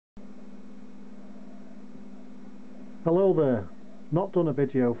Hello there. Not done a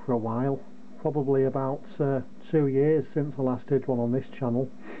video for a while, probably about 2 years since I last did one on this channel,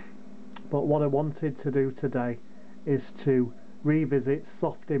 but what I wanted to do today is to revisit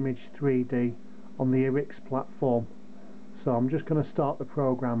Softimage 3D on the irix platform. So I'm just going to start the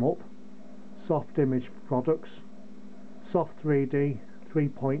program up. Softimage products, Soft 3D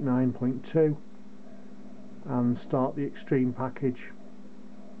 3.9.2, and start the extreme package.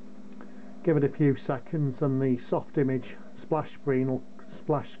 Give it a few seconds and the Softimage splash screen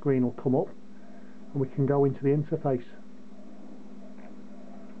will come up and we can go into the interface.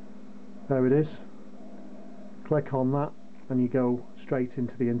 There it is. Click on that and you go straight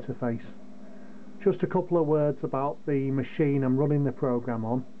into the interface. Just a couple of words about the machine I'm running the program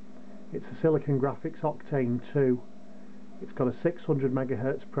on. It's a Silicon Graphics Octane2. It's got a 600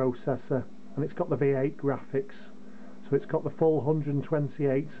 MHz processor and it's got the V8 graphics, so it's got the full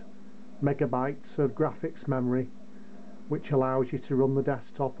 128 megabytes of graphics memory, which allows you to run the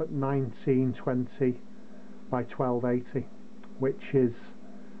desktop at 1920 by 1280, which is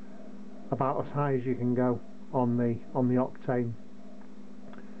about as high as you can go on the Octane.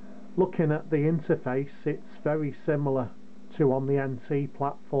 Looking at the interface, it's very similar to on the NT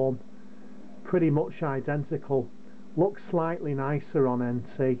platform, pretty much identical. Looks slightly nicer on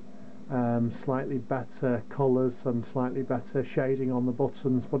NT, slightly better colours and slightly better shading on the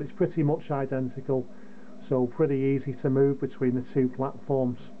buttons, but it's pretty much identical, so pretty easy to move between the two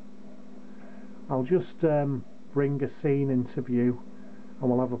platforms. I'll just bring a scene into view and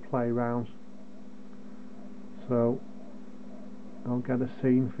we'll have a play around. So I'll get a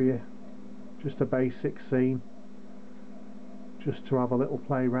scene for you, just a basic scene, just to have a little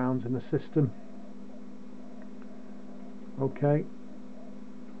play around in the system. Okay,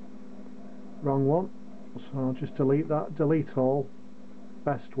 wrong one, so I'll just delete that. Delete all.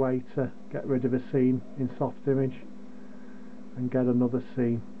 Best way to get rid of a scene in Softimage, and get another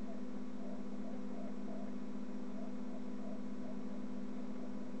scene.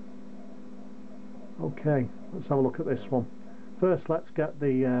 Okay, let's have a look at this one. First, let's get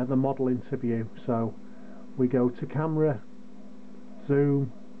the model into view. So we go to camera,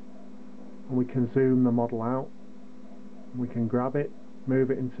 zoom, and we can zoom the model out. We can grab it,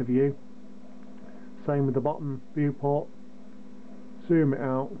 move it into view. Same with the bottom viewport. Zoom it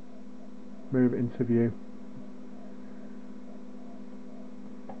out, move it into view.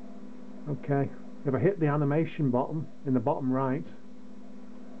 Okay, if I hit the animation button in the bottom right,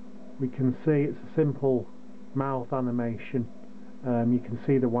 we can see it's a simple mouth animation. You can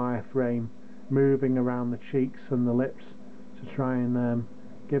see the wireframe moving around the cheeks and the lips to try and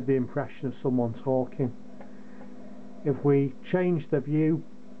give the impression of someone talking. If we change the view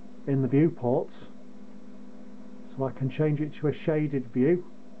in the viewports, so I can change it to a shaded view,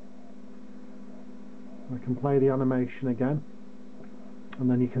 I can play the animation again, and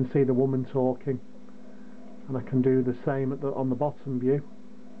then you can see the woman talking, and I can do the same on the bottom view.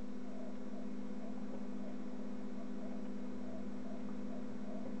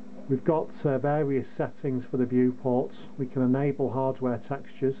 We've got various settings for the viewports. We can enable hardware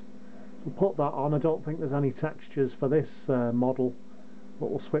textures. We'll put that on. I don't think there's any textures for this model, but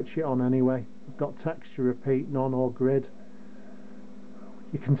we'll switch it on anyway. We've got texture repeat, none, or grid.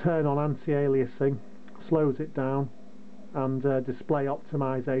 You can turn on anti-aliasing, slows it down, and display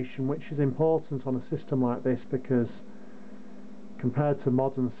optimization, which is important on a system like this because compared to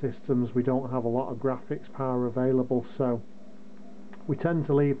modern systems we don't have a lot of graphics power available, so we tend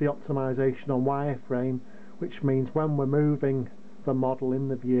to leave the optimization on wireframe, which means when we're moving the model in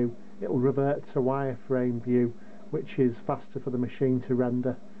the view, it'll revert to wireframe view, which is faster for the machine to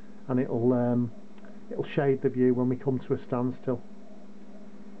render, and it'll shade the view when we come to a standstill.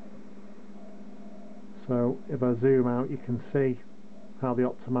 So if I zoom out, you can see how the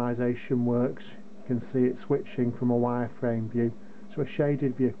optimization works. You can see it switching from a wireframe view to a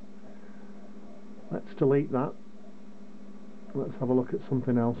shaded view. Let's delete that. Let's have a look at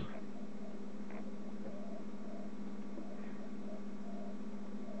something else.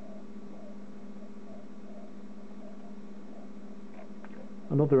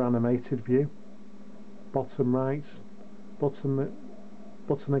 Another animated view, bottom right, button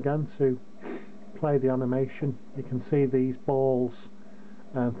again to play the animation. You can see these balls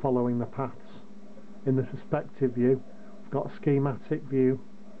following the paths. In the perspective view, we've got a schematic view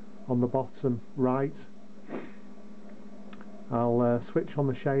on the bottom right. I'll switch on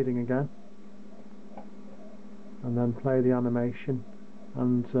the shading again and then play the animation,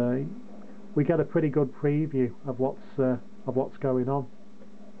 and we get a pretty good preview of what's going on.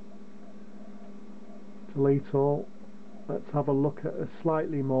 Delete all. Let's have a look at a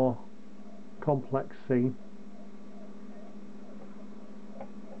slightly more complex scene.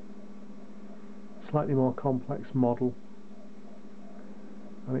 slightly more complex model,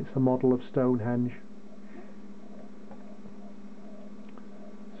 and it's a model of Stonehenge.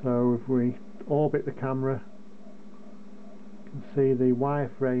 So if we orbit the camera, you can see the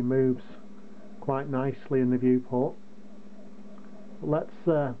wireframe moves quite nicely in the viewport. Let's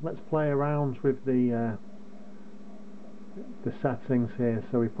play around with the settings here.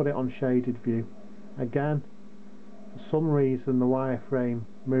 So we put it on shaded view. Again, for some reason the wireframe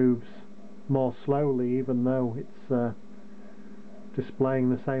moves more slowly, even though it's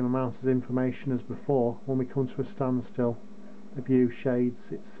displaying the same amount of information as before. When we come to a standstill, the view shades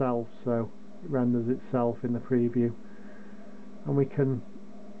itself, so it renders itself in the preview, and we can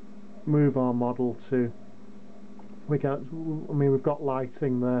move our model to, we've got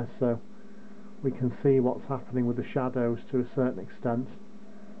lighting there, so we can see what's happening with the shadows to a certain extent.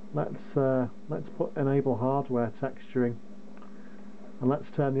 Let's enable hardware texturing, and let's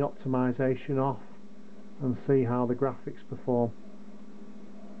turn the optimization off and see how the graphics perform.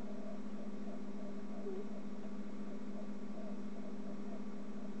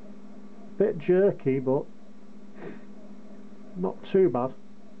 Bit jerky, but not too bad.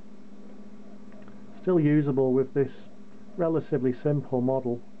 Still usable with this relatively simple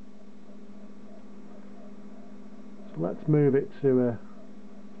model. So let's move it to a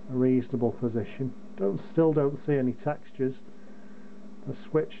reasonable position. Still don't see any textures. They're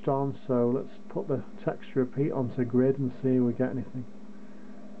switched on, so let's put the texture repeat onto grid and see if we get anything.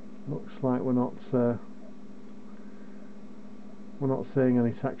 Looks like we're not seeing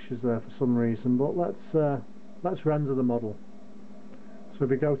any textures there for some reason, but let's render the model. So if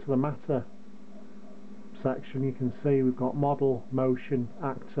we go to the matter section, you can see we've got model, motion,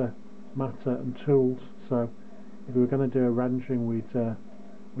 actor, matter and tools. So if we were going to do a rendering,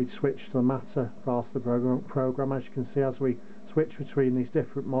 we'd switch to the matter part of the program. As you can see, as we switch between these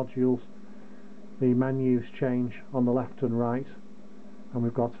different modules, the menus change on the left and right, and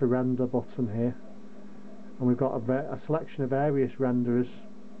we've got a render button here, and we've got a selection of various renderers.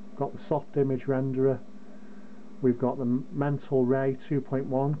 We've got the Softimage renderer, we've got the Mental Ray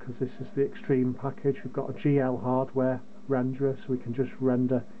 2.1, because this is the extreme package. We've got a GL hardware renderer, so we can just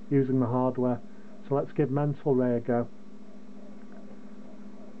render using the hardware. So let's give Mental Ray a go.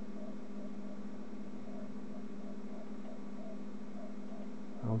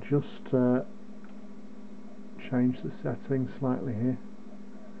 I'll just change the settings slightly here,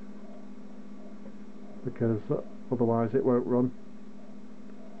 because otherwise it won't run.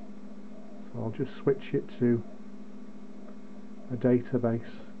 So I'll just switch it to a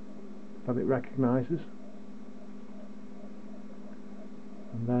database that it recognises,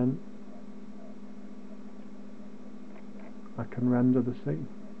 and then I can render the scene.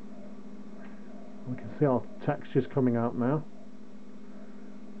 We can see our textures coming out now.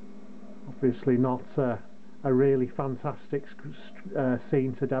 Obviously not a really fantastic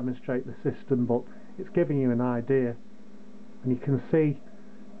scene to demonstrate the system, but it's giving you an idea, and you can see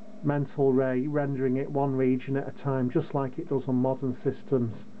Mental Ray rendering it one region at a time, just like it does on modern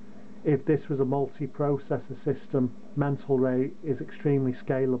systems. If this was a multi-processor system, Mental Ray is extremely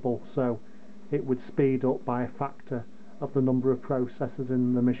scalable, so it would speed up by a factor of the number of processors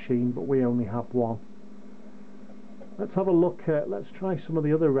in the machine, but we only have one. Let's have a look at, let's try some of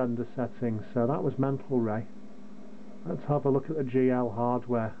the other render settings. So that was Mental Ray. Let's have a look at the GL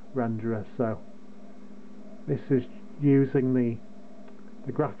hardware renderer. So this is using the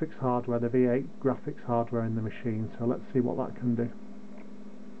graphics hardware, the V8 graphics hardware in the machine. So let's see what that can do.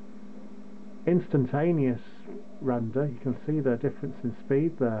 Instantaneous render, you can see the difference in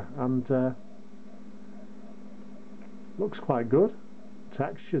speed there, and looks quite good.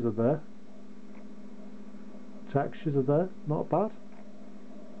 Textures are there. Textures are there, not bad.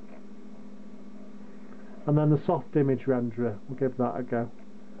 And then the Softimage renderer, we'll give that a go.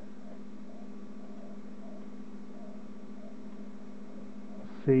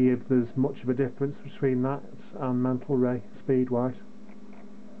 See if there's much of a difference between that and Mental Ray speed-wise.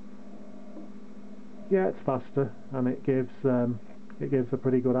 Yeah, it's faster, and it gives a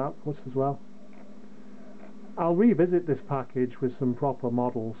pretty good output as well. I'll revisit this package with some proper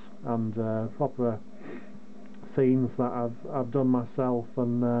models and proper scenes that I've done myself,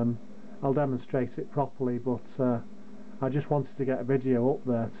 and I'll demonstrate it properly, but I just wanted to get a video up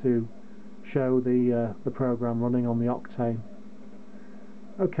there to show the program running on the Octane.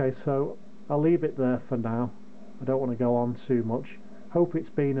 Okay, so I'll leave it there for now. I don't want to go on too much. Hope it's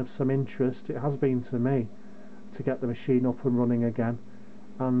been of some interest. It has been to me, to get the machine up and running again.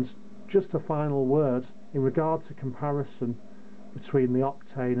 And just a final word in regard to comparison between the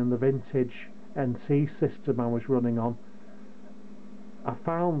Octane and the vintage NT system I was running on. I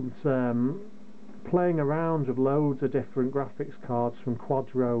found playing around with loads of different graphics cards, from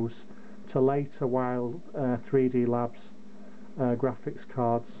Quadros to later Wild 3D Labs graphics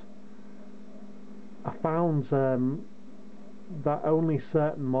cards, I found that only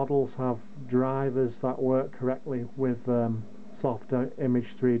certain models have drivers that work correctly with Softimage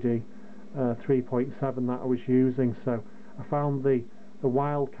 3D 3.7 that I was using. So I found the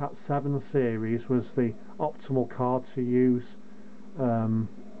Wildcat 7 series was the optimal card to use.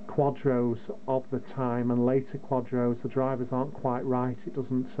 Quadros of the time and later Quadros, the drivers aren't quite right, it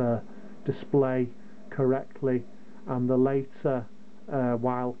doesn't display correctly, and the later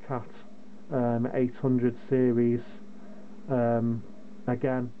Wildcat 800 series,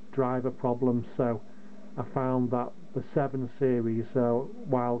 again, driver problems. So I found that the 7 series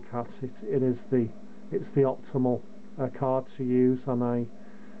Wildcat, it's the optimal card to use, and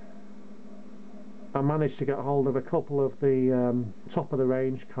I managed to get hold of a couple of the top of the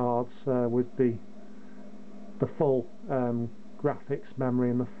range cards with the full graphics memory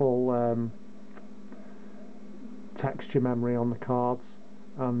and the full texture memory on the cards,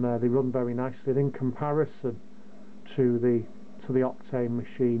 and they run very nicely. And in comparison to the Octane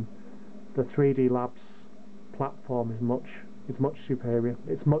machine, the 3D Labs platform is much superior.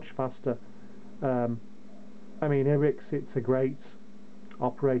 It's much faster. I mean, irix, it's a great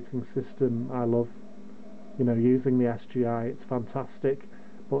operating system. I love, using the SGI. It's fantastic,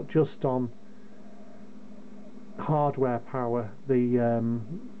 but just on hardware power, the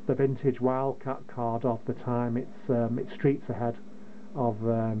vintage Wildcat card of the time, it's streets ahead of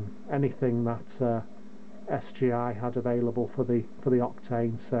anything that SGI had available for the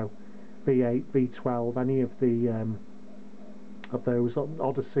Octane. So V8, V12, any of those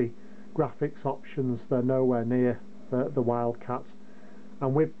Odyssey graphics options, they're nowhere near the Wildcat.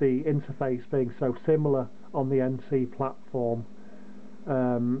 And with the interface being so similar on the NT platform,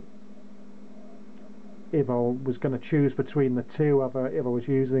 if I was going to choose between the two, if I was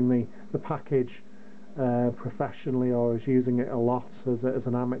using the package professionally or was using it a lot as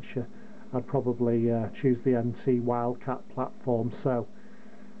an amateur, I'd probably choose the NT Wildcat platform. So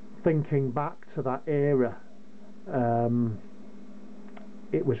thinking back to that era,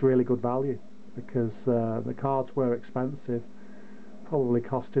 it was really good value, because the cards were expensive, probably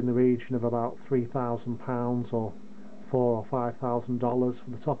cost in the region of about £3,000 or $4,000 or $5,000 for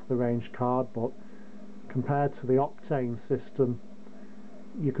the top of the range card. But compared to the Octane system,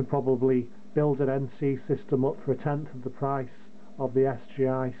 you could probably build an NC system up for 1/10 of the price of the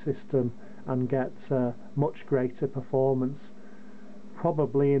SGI system and get much greater performance,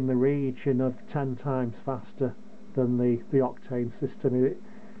 probably in the region of 10 times faster than the Octane system.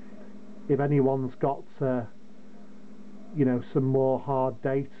 If anyone's got some more hard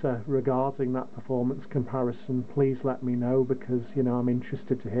data regarding that performance comparison, please let me know, because I'm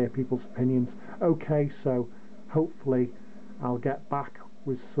interested to hear people's opinions. Okay, so hopefully I'll get back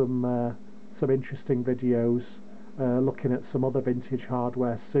with some interesting videos looking at some other vintage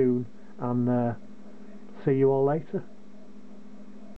hardware soon, and see you all later.